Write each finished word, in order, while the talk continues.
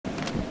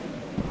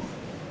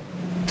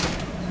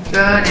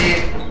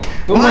Daddy.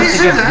 Who Why wants is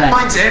to there get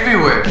blessed? landmines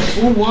everywhere?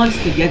 Who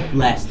wants to get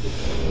blessed?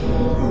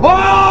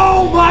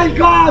 Oh my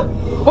god!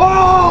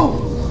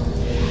 Oh!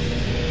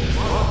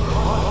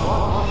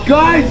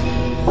 Guys!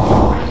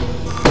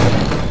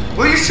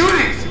 What are you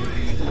shooting?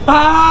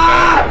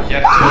 Ah!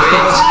 Yeah,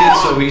 Mustapha's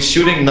schizo, he's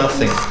shooting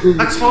nothing.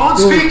 That's Marwan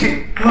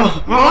speaking.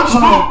 Marwan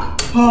spoke.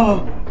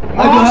 Oh,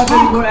 I don't have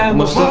any more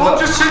ammo. Marwan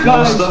just said.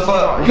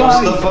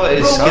 Mustafa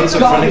is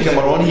schizophrenic and guys.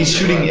 Marwan, he's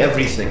shooting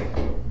everything.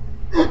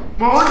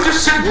 Marwan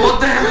just said, what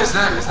the hell is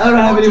that? I don't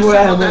have any more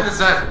ammo. What the hell is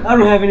that? I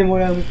don't have any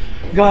more ammo.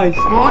 Guys.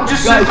 Marwan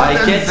just said, Guys, what I the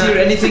hell can't is that? hear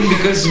anything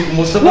because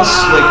Mustafa's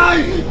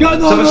like... God,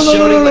 no, no, no,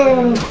 no, no,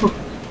 no, no.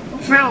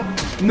 Phil.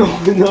 No,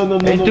 no, no,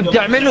 no, انتوا no.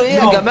 بتعملوا ايه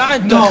يا جماعه؟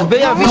 انتوا No,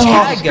 اغبياء مفيش no,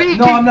 حاجه.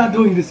 No, I'm not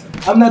doing this.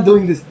 I'm not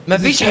doing this.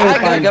 مفيش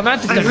حاجه يا جماعه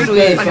انتوا بتعملوا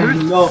ايه؟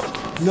 No,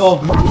 no,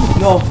 no,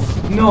 no,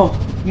 no,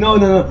 no,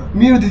 no.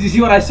 Miro, did you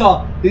see what I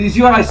saw? Did you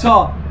see what I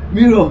saw?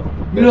 Miro,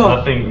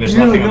 Miro. There's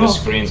Miro, nothing on no. the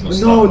screens,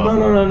 Mustafa. No, no,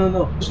 no, no, no,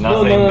 no. There's No,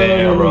 nothing no, no,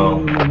 there, no, no, bro.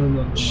 no, no,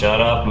 no, no. Shut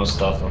up,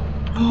 Mustafa.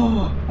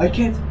 Oh, I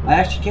can't. I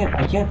actually can't.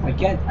 I can't. I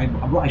can't. I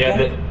Yeah,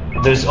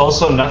 can't. there's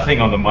also nothing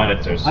on the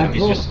monitors. I,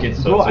 He's just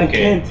schizo, bro, it's I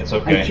okay. can't. It's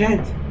okay. I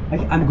can't.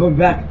 I'm going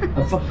back.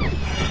 I'm fucking.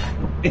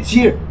 It's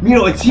here,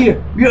 Miro. It's here,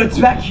 Miro. It's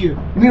back here,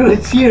 Miro.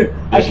 It's here.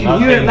 There's I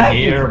can hear it nothing laughing.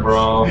 here,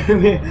 bro.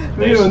 Miro,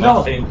 There's no.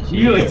 nothing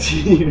Miro, here. it's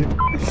here.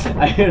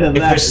 I hear it If there's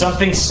laughing.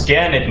 something,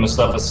 scan it,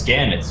 Mustafa.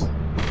 Scan it.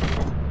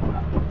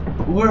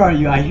 Where are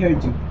you? I heard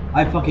you.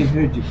 I fucking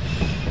heard you.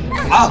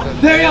 Ah,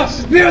 there you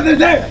go. Miro, they're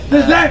there.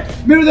 They're there.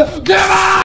 Miro, they're there.